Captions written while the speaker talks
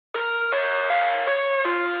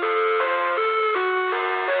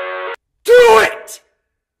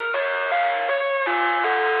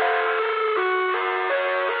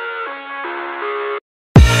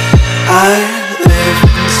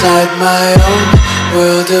my own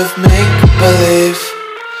world of make-believe.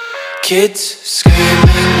 Kids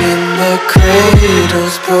screaming in the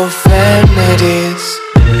cradles, profanities.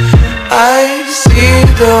 I see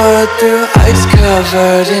the world through eyes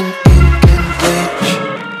covered in ink and bleach.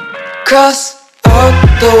 Cross out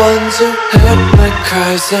the ones who heard my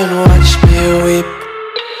cries and watched me weep.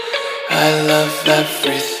 I love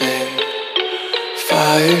everything.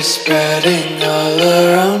 Fire spreading all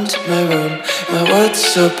around my room. My world's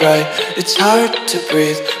so bright, it's hard to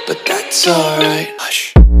breathe, but that's alright.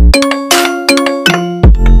 Hush.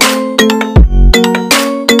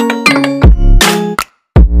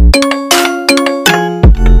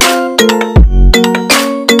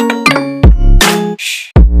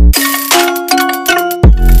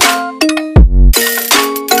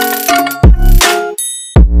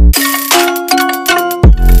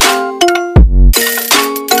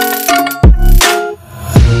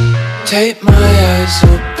 Tape my eyes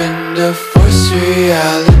open to force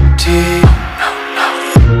reality.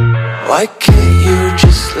 Why can't you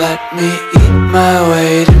just let me eat my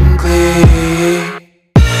weight in glee?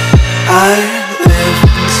 I live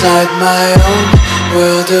inside my own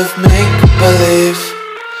world of make-believe.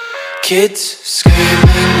 Kids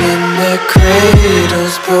screaming in their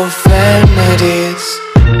cradles, profanities.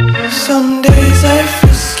 Some days I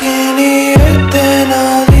feel skinnier than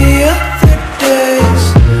all the other days.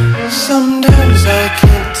 Sometimes I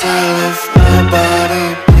can't tell if my body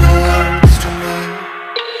belongs to me.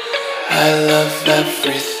 I love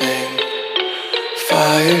everything.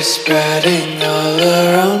 Fire spreading all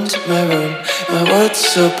around my room. My world's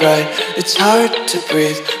so bright, it's hard to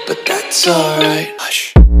breathe, but that's alright.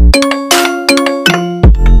 Hush.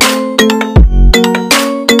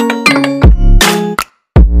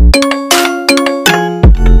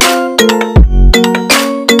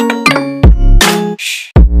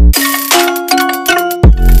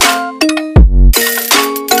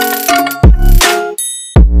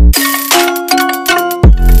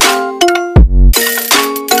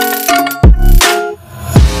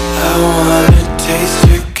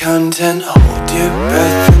 Content, hold your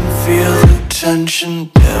breath and feel the tension.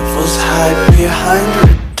 Devils hide behind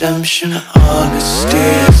redemption. Honesty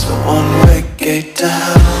is a one-way gate to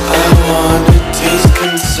hell. I wanna taste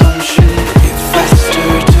consumption, breathe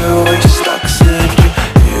faster to waste oxygen.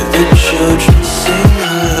 Hear the children sing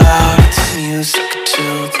aloud. It's music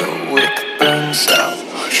till the wick burns out.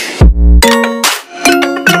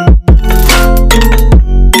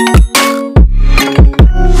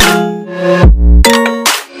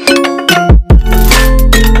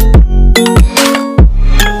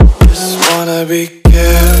 Be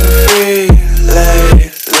carefree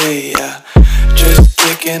lately, yeah. Just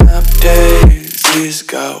picking up daisies.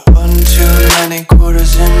 Got one too many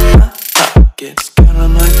quarters in my pockets.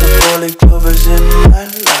 Counting like the 4-leaf clovers in my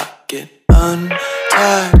locket.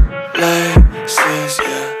 Untied laces,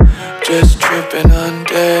 yeah. Just tripping on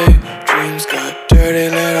daydreams. Got dirty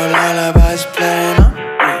little lullabies playing on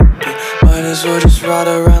repeat. Might as well just ride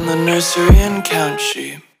around the nursery and count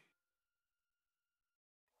sheep.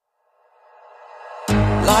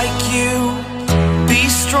 Like you, be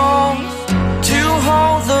strong to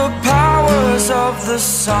hold the powers of the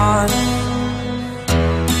sun.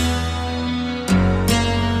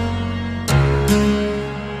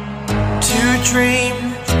 To dream,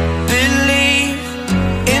 believe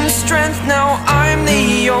in strength. Now I'm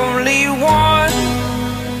the only one,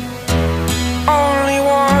 only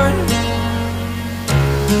one.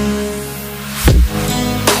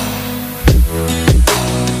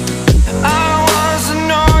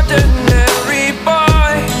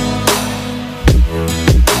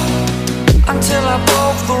 Until I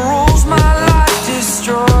broke the rules, my life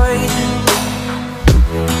destroyed.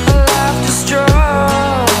 A life destroyed.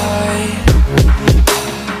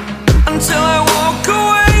 Until I woke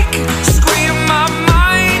awake, scream my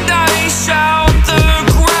mind, I shout.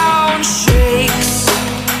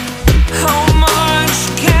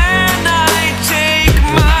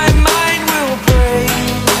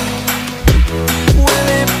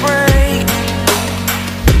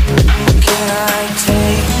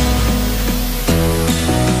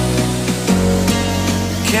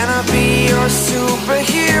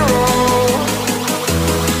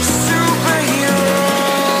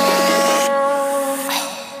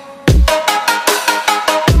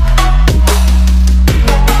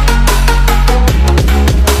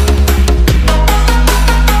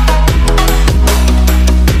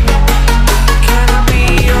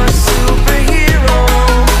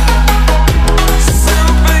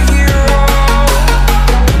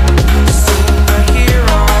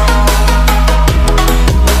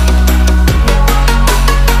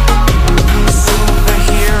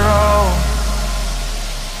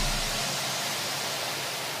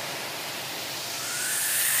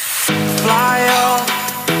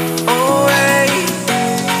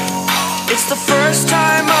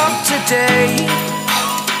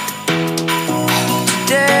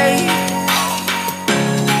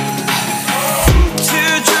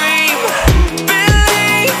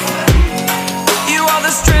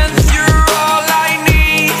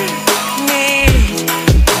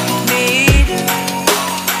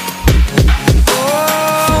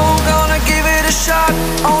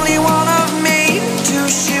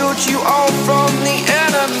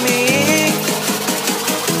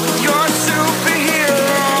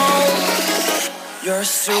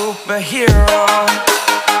 superhero.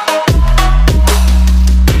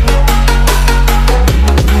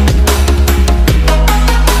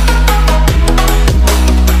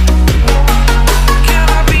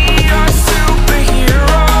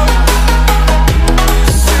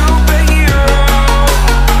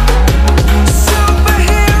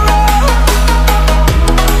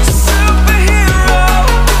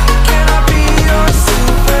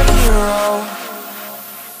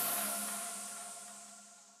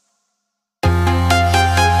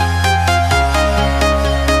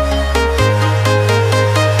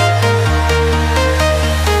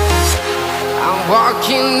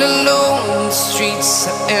 Walking alone, the streets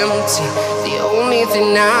are empty. The only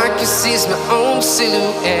thing I can see is my own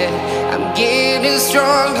silhouette. I'm getting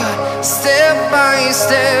stronger, step by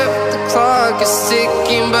step. The clock is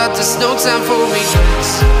ticking, but there's no time for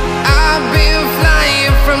regrets. I've been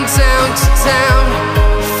flying from town to town,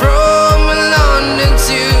 from London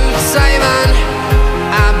to Taiwan.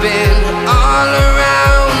 I've been all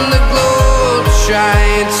around the globe,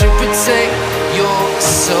 trying to protect your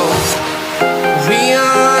soul. We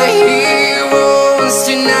are heroes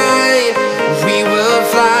tonight. We will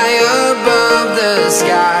fly above the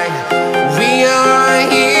sky. We are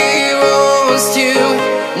heroes tonight.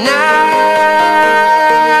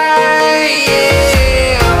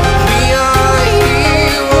 Yeah. We are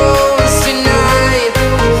heroes tonight.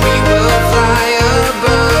 We will fly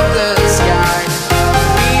above the sky.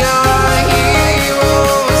 We are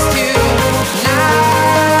heroes tonight.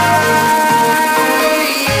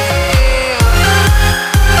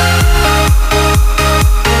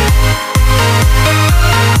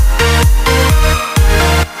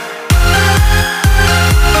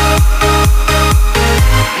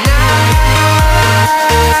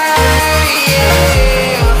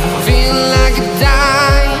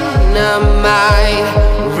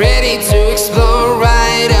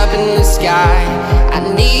 I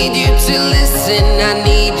need you to listen, I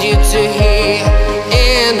need you to hear,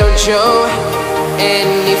 and don't show.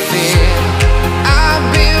 And